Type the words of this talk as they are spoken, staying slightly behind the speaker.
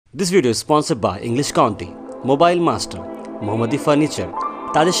This video is sponsored by English County, Mobile Master, Mohammadi Furniture,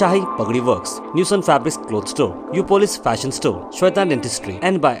 Tajashahi Pagdi Works, Newson Fabrics Cloth Store, U-Police Fashion Store, Shwetan Dentistry,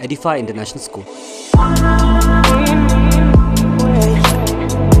 and by Edify International School.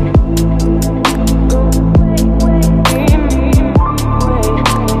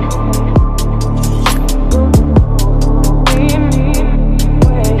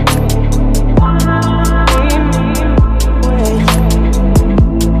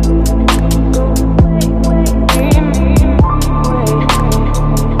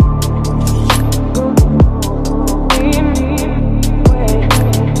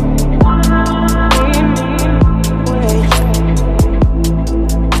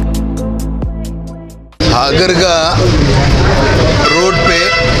 Hagarga road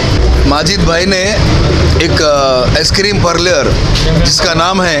पे माजिद भाई ने एक ice cream parlour जिसका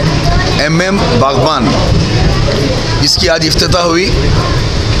नाम है बागवान, इसकी आज इफ्तिताह हुई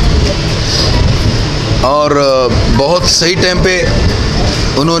और बहुत सही टाइम पे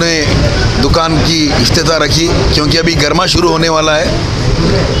उन्होंने दुकान की इफ्तिताह रखी, क्योंकि अभी गर्मा शुरू होने वाला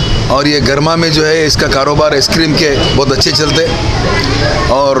है और ये गर्मा में जो है इसका कारोबार आइसक्रीम के बहुत अच्छे चलते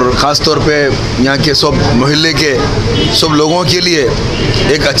और ख़ास तौर पे यहाँ के सब मोहल्ले के सब लोगों के लिए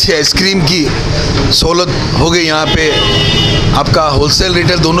एक अच्छे आइसक्रीम की सहूलत हो गई। यहाँ पे आपका होलसेल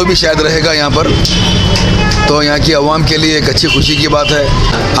रिटेल दोनों भी शायद रहेगा यहाँ पर, तो यहाँ की आवाम के लिए एक अच्छी खुशी की बात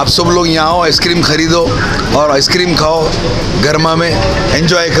है। आप सब लोग यहाँ आओ, आइसक्रीम ख़रीदो और आइसक्रीम खाओ, गर्मा में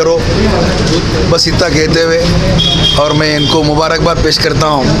एंजॉय करो। बस इतना कहते हुए और मैं इनको मुबारकबाद पेश करता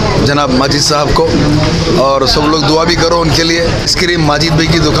हूँ जनाब माजिद साहब को, और सब लोग दुआ भी करो उनके लिए। आइसक्रीम माजिद भाई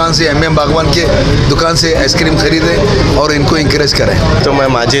की दुकान से, बागवान के दुकान से आइसक्रीम ख़रीदें और इनको इंकरेज करें। तो मैं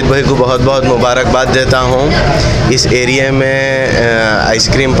माजिद भाई को बहुत बहुत मुबारकबाद देता हूँ। इस एरिया में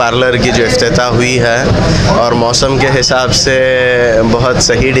आइसक्रीम पार्लर की जो इफ्तिताह हुई है और मौसम के हिसाब से बहुत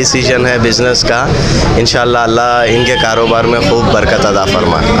सही डिसीजन है बिज़नेस का। इंशाअल्लाह अल्लाह इनके कारोबार में खूब बरकत अता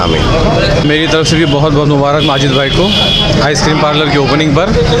फरमाए, आमीन। मेरी तरफ से भी बहुत बहुत मुबारक माजिद भाई को आइसक्रीम पार्लर की ओपनिंग पर।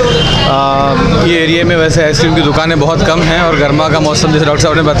 ये एरिया में वैसे आइसक्रीम की दुकानें बहुत कम हैं और गर्मा का मौसम जैसे डॉक्टर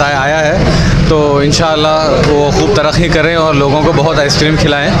साहब ने बताया आया है, तो इंशाअल्लाह वो खूब तरक्की करें और लोगों को बहुत आइसक्रीम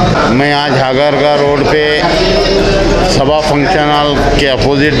खिलाएं। मैं आज हागरगा रोड पे सबा फंक्शन हॉल के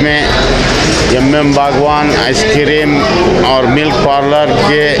अपोजिट में बागवान आइसक्रीम और मिल्क पार्लर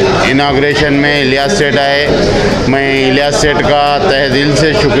के इनाग्रेशन में इलियास सेठ आए। मैं इलियास सेठ का तहे दिल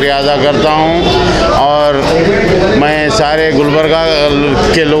से शुक्रिया अदा करता हूं और मैं सारे गुलबर्गा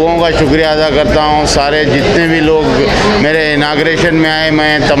के लोगों का शुक्रिया अदा करता हूं। सारे जितने भी लोग मेरे इनाग्रेशन में आए,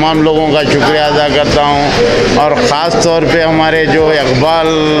 मैं तमाम लोगों का शुक्रिया अदा करता हूं और ख़ास तौर पे हमारे जो इकबाल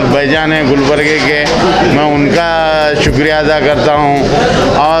भाईजान हैं गुलबर्गे के, मैं उनका शुक्रिया अदा करता हूं।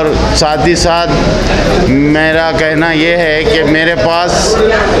 और साथ ही साथ मेरा कहना ये है कि मेरे पास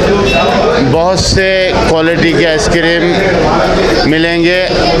बहुत से क्वालिटी के आइसक्रीम मिलेंगे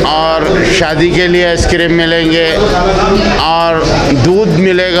और शादी के लिए आइसक्रीम मिलेंगे और दूध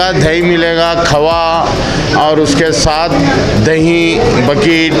मिलेगा, दही मिलेगा, खवा और उसके साथ दही,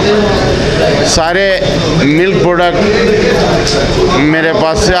 बकीट, सारे मिल्क प्रोडक्ट मेरे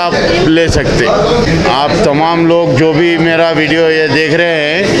पास से आप ले सकते। आप तमाम लोग जो भी मेरा वीडियो ये देख रहे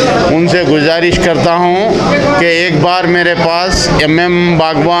हैं उनसे गुजारिश करता हूं कि एक बार मेरे पास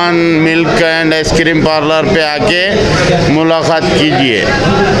बागवान मिल्क एंड आइसक्रीम पार्लर पे आके मुलाकात कीजिए।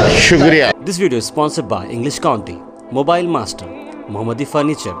 शुक्रिया। This video is sponsored by English County, Mobile Master, Mohammadi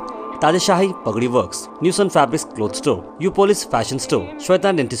Furniture, Tajashahi Pagdi Works, Newson Fabrics Cloth Store, U-Police Fashion Store,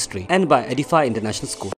 Shwetan Dentistry, and by Edify International School.